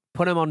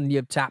 Put them on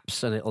your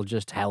taps and it'll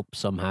just help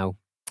somehow.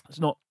 It's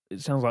not.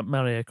 It sounds like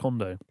Marie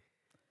Kondo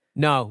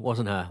No,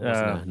 wasn't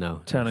her.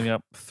 No, turning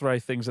up, throw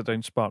things that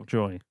don't spark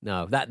joy.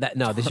 no.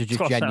 No, this was just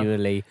Toss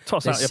genuinely.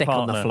 Toss they're out your sick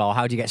on the partner. floor.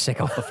 How do you get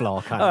sick off the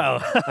floor? Kind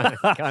of,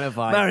 kind of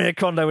vibe. Marie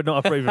Kondo would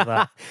not approve of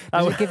that.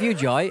 Does it give you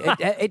joy?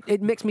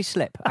 It makes me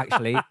slip,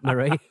 actually,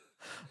 Marie.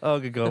 Oh,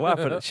 good God. What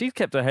happened? She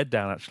kept her head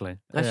down, actually.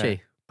 Has Yeah.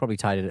 she? Probably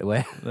tied it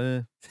away.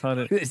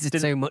 This is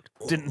too much.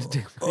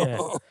 Yeah.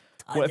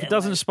 Well, if it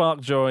doesn't spark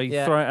joy,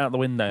 Yeah. throw it out the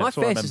window. My That's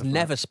what I face has remember.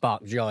 never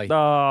sparked joy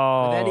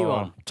Oh, with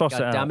anyone. Toss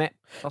God it out. damn it.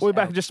 Toss We'll it be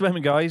back out. in just a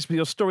moment, guys, with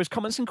your stories,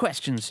 comments, and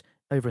questions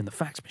over in the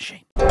fax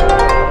machine.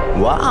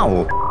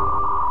 Wow.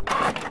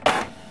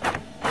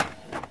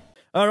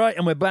 All right,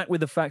 and we're back with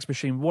the fax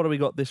machine. What do we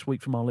got this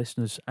week from our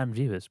listeners and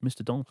viewers,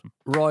 Mr. Donaldson?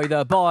 Roy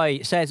the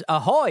boy says,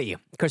 ahoy,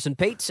 Chris and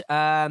Pete.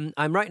 I'm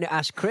writing to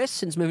ask Chris,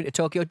 since moving to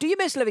Tokyo, do you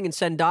miss living in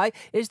Sendai?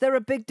 Is there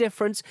a big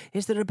difference?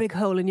 Is there a big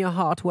hole in your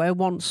heart where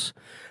once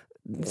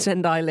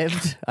Sendai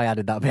lived? I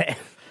added that bit.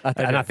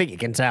 And I think you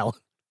can tell.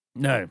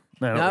 No,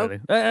 No? not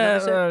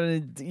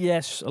really.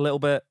 Yes, a little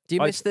bit. Do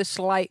you miss the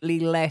slightly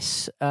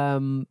less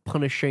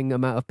punishing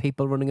amount of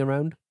people running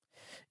around?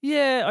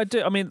 Yeah, I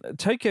do. I mean,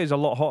 Tokyo's a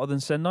lot hotter than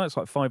Sendai. It's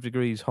like 5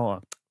 degrees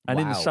hotter. And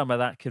in the Wow. summer,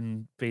 that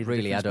can be the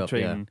Really difference add up,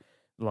 between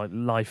like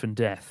life and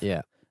death.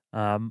 Yeah.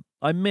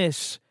 I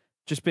miss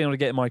just being able to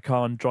get in my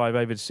car and drive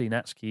over to see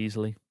Natsuki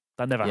easily.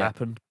 That never Yeah.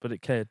 happened, but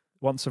it could.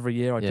 Once every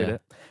year, I did Yeah.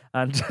 it.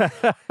 And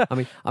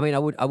I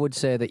mean, I would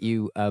say that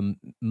you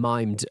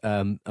mimed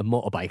a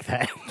motorbike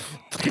there.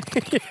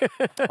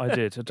 I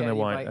did. I don't know you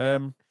why.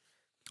 might,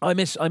 I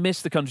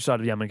miss the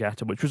countryside of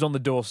Yamagata, which was on the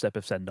doorstep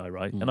of Sendai,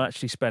 right? Mm. And I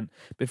actually spent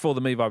before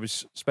the move. I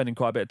was spending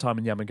quite a bit of time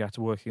in Yamagata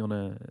working on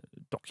a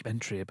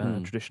documentary about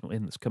a traditional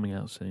inn that's coming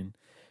out soon.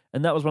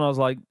 And that was when I was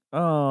like,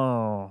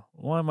 "Oh,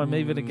 why am I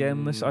moving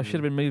again? I should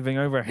have been moving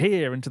over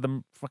here into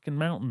the fucking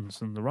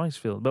mountains and the rice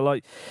field." But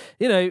like,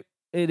 you know,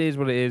 it is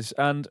what it is,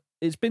 and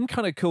it's been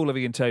kind of cool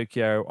living in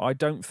Tokyo. I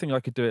don't think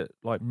I could do it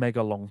like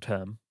mega long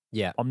term.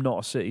 Yeah. I'm not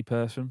a city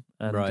person,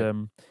 and Right.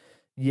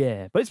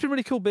 yeah, but it's been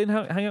really cool being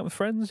hang out with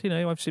friends. You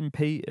know, I've seen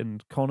Pete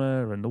and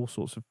Connor and all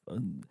sorts of.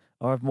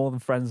 I have more than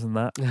friends than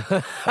that.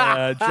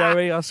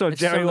 Jerry, I saw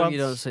Jerry once. You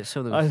don't say,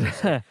 some of them you don't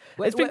say.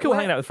 It's been cool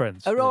hanging out with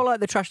friends. Are all like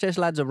the Trash Taste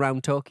lads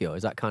around Tokyo?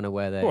 Is that kind of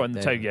where they're... Or in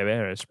the Tokyo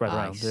area, spread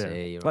I around. see, Yeah.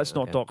 you're Let's right,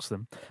 not okay. dox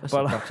them. That's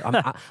But- a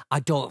box. I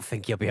don't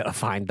think you'll be able to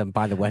find them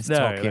by the West No,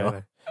 Tokyo.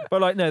 no.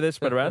 But like, no, they're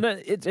spread around. No,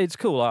 it's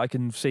cool. Like, I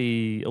can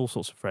see all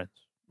sorts of friends,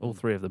 all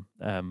three of them.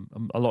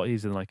 A lot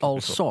easier than I could All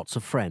before. sorts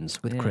of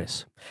friends with Yeah.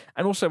 Chris.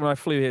 And also, when I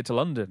flew here to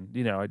London,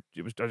 you know, I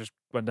just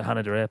went to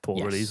Haneda Airport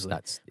really Yes, easily.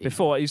 that's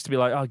Before, I used to be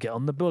like, "I'll get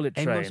on the bullet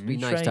It train." must be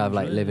nice to have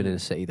like living in a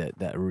city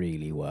that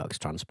really works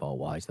transport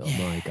wise. Though,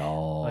 my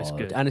god, That's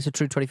good. and it's a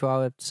true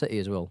 24-hour city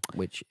as well,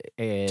 which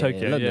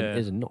Tokyo, London yeah.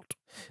 is not.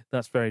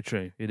 That's very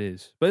true. It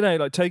is. But no,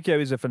 like Tokyo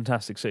is a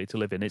fantastic city to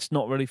live in. It's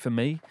not really for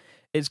me.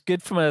 It's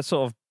good from a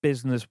sort of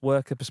business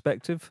worker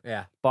perspective,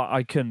 Yeah, but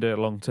I couldn't do it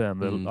long term.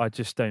 Mm. I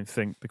just don't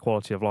think the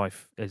quality of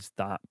life is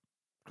that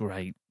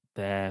great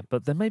there.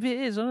 But then maybe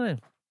it is. I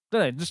don't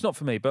know. Just not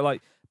for me. But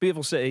like,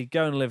 beautiful city,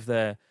 go and live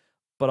there.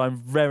 But I'm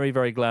very,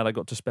 very glad I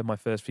got to spend my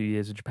first few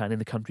years in Japan in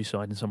the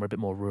countryside and somewhere a bit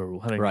more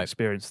rural, having an Right.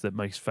 experience that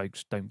most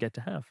folks don't get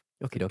to have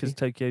okie because dokie.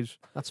 Tokyo's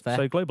That's fair.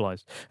 so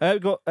globalised. We've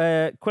got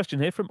a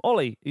question here from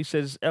Ollie. He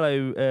says,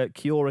 "Hello,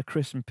 Kiora,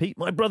 Chris and Pete.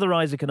 My brother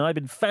Isaac and I have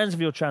been fans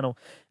of your channel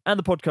and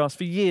the podcast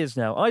for years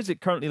now. Isaac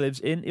currently lives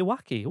in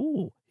Iwaki.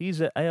 Oh, he's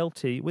at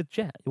ALT with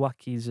Jet.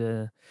 Iwaki's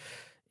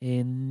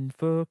in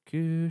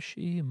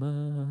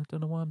Fukushima.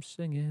 Don't know why I'm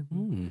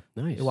singing.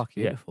 Nice, Iwaki,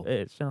 beautiful. yeah,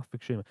 it's South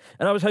Fukushima.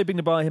 And I was hoping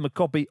to buy him a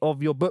copy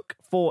of your book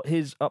for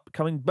his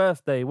upcoming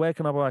birthday. Where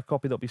can I buy a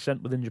copy that'll be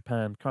sent within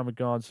Japan? Kind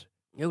regards,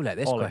 You let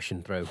this Ollie.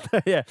 question through.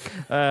 Yeah.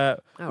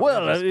 The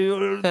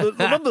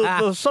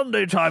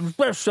Sunday Times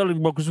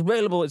best-selling book is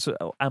available. It's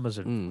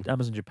Amazon.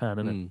 Amazon Japan,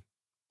 isn't it?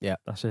 Yeah.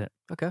 That's it.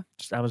 Okay.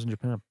 Just Amazon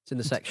Japan. It's in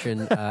the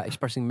section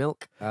Expressing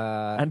Milk.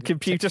 And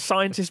computer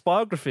scientist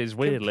biographies,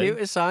 weirdly.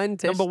 Computer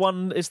scientist.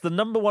 It's the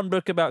number one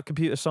book about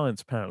computer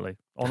science, apparently,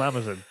 on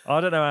Amazon.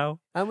 I don't know how.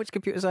 How much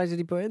computer science did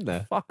he put in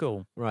there? Fuck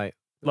all. Right.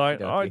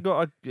 Like,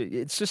 Okey-dokey.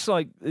 it's just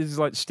like, it's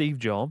like Steve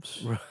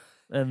Jobs.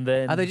 And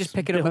then Are they just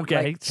picking Bill up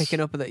Gates.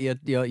 that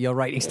your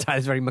writing style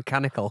is very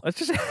mechanical? It's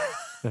just,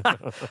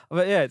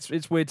 but yeah,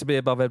 it's weird to be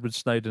above Edward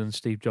Snowden and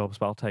Steve Jobs,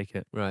 but I'll take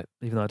it, Right.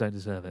 even though I don't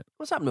deserve it.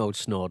 What's happened to old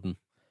Snowden?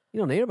 You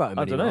don't hear about him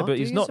I don't anymore. know, but Do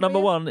he's you not used to number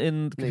be? one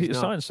in the No, he's computer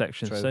not. science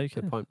section. True. So you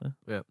Good can- point.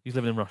 Yeah. He's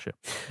living in Russia.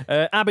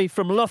 Abby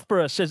from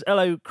Loughborough says,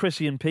 hello,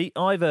 Chrissy and Pete.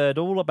 I've heard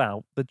all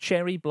about the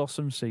cherry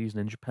blossom season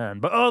in Japan,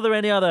 but are there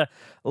any other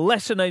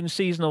lesser-known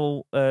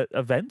seasonal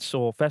events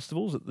or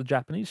festivals that the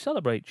Japanese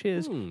celebrate?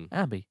 Cheers,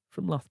 Abby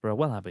from Loughborough.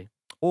 Well, Abby,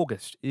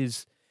 August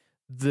is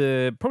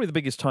probably the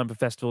biggest time for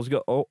festivals.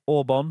 You've got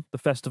Orbon, the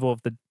Festival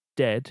of the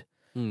Dead.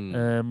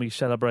 We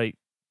celebrate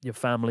your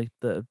family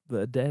that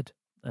are dead.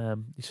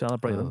 You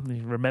celebrate them,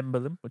 you remember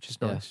them, which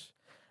is nice.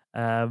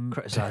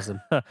 Criticise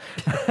them.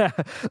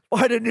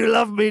 Why didn't you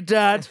love me,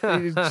 Dad?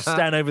 You just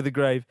stand over the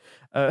grave.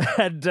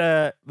 And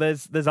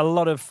there's a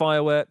lot of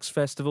fireworks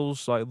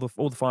festivals, like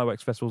all the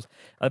fireworks festivals.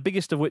 The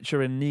biggest of which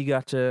are in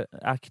Niigata,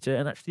 Akita,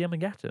 and actually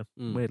Yamagata.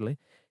 Weirdly,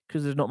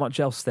 because there's not much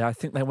else there. I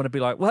think they want to be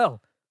like,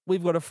 well,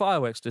 we've got a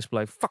fireworks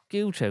display. Fuck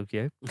you,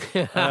 Tokyo.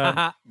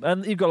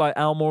 And you've got like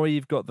Aomori.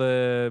 You've got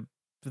the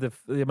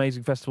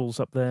amazing festivals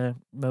up there.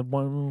 The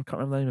one, can't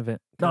remember the name of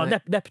it.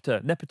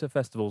 Nepeta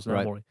festivals in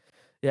Aomori.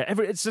 Yeah,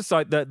 it's just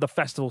like the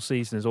festival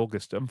season is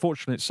August.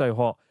 Unfortunately, it's so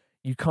hot,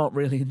 you can't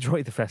really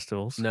enjoy the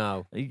festivals.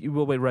 No. You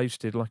will be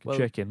roasted like a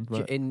chicken.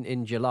 But...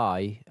 In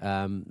July,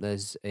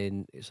 there's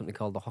something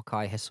called the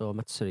Hokkai Heso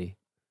Matsuri,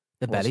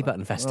 the belly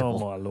button festival.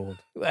 Oh, my Lord.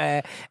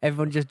 Where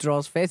everyone just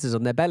draws faces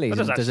on their bellies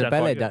and does a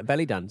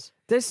belly dance.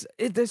 There's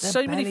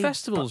so many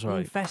festivals,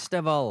 right?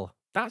 Festival.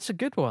 That's a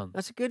good one.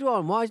 That's a good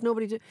one. Why is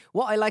nobody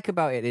What I like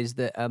about it is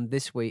that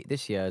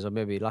this year's, or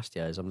maybe last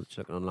year's, I'm just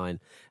looking online.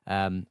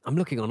 I'm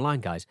looking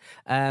online, guys.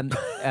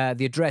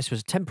 The address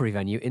was a temporary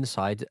venue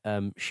inside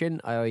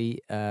Shin Aoi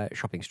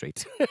shopping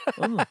street.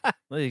 Oh,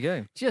 there you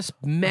go. Just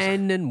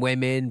men and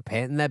women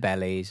painting their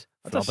bellies,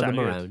 flopping them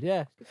around.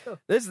 Yeah.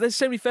 There's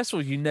so many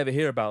festivals you never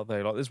hear about,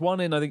 though. Like there's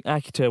one in, I think,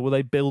 Akita, where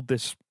they build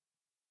this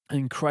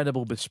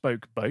incredible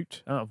bespoke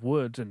boat out of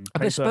wood and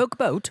paper. A bespoke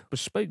boat?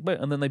 Bespoke boat,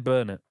 and then they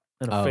burn it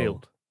in a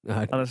field.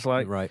 And it's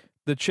like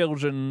the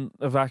children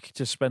of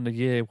Akita spend a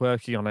year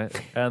working on it,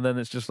 and then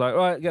it's just like, all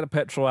right, get a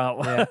petrol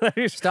out.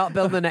 Yeah. Start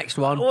building the next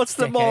one. What's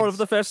the dickheads. moral of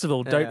the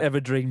festival? Don't ever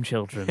dream,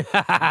 children.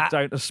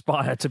 Don't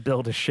aspire to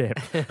build a ship.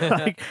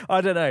 Like, I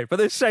don't know, but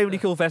there's so many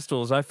cool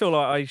festivals. I feel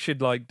like I should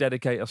like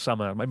dedicate a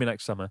summer, maybe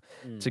next summer,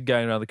 to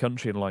going around the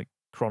country and like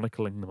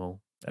chronicling them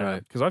all.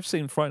 Because I've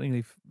seen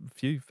frighteningly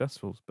few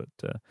festivals, but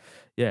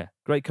yeah,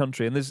 great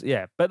country, and there's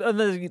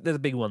the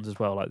big ones as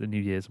well, like the New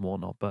Year's and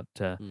whatnot. But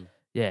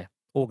yeah.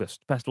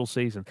 August, festival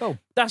season. Cool.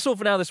 That's all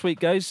for now this week,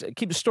 guys.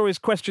 Keep the stories,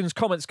 questions,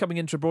 comments coming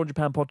into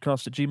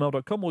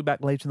abroadjapanpodcast@gmail.com. We'll be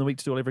back later in the week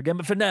to do all over again.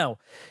 But for now,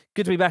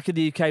 good to be back in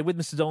the UK with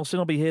Mr. Donaldson.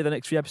 I'll be here the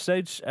next few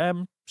episodes.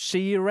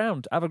 See you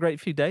around. Have a great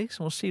few days,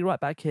 and we'll see you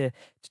right back here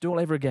to do all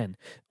over again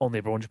on the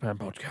Abroad Japan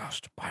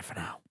podcast. Bye for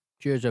now.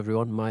 Cheers,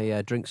 everyone.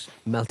 My drinks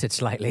melted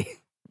slightly.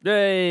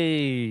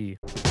 Yay!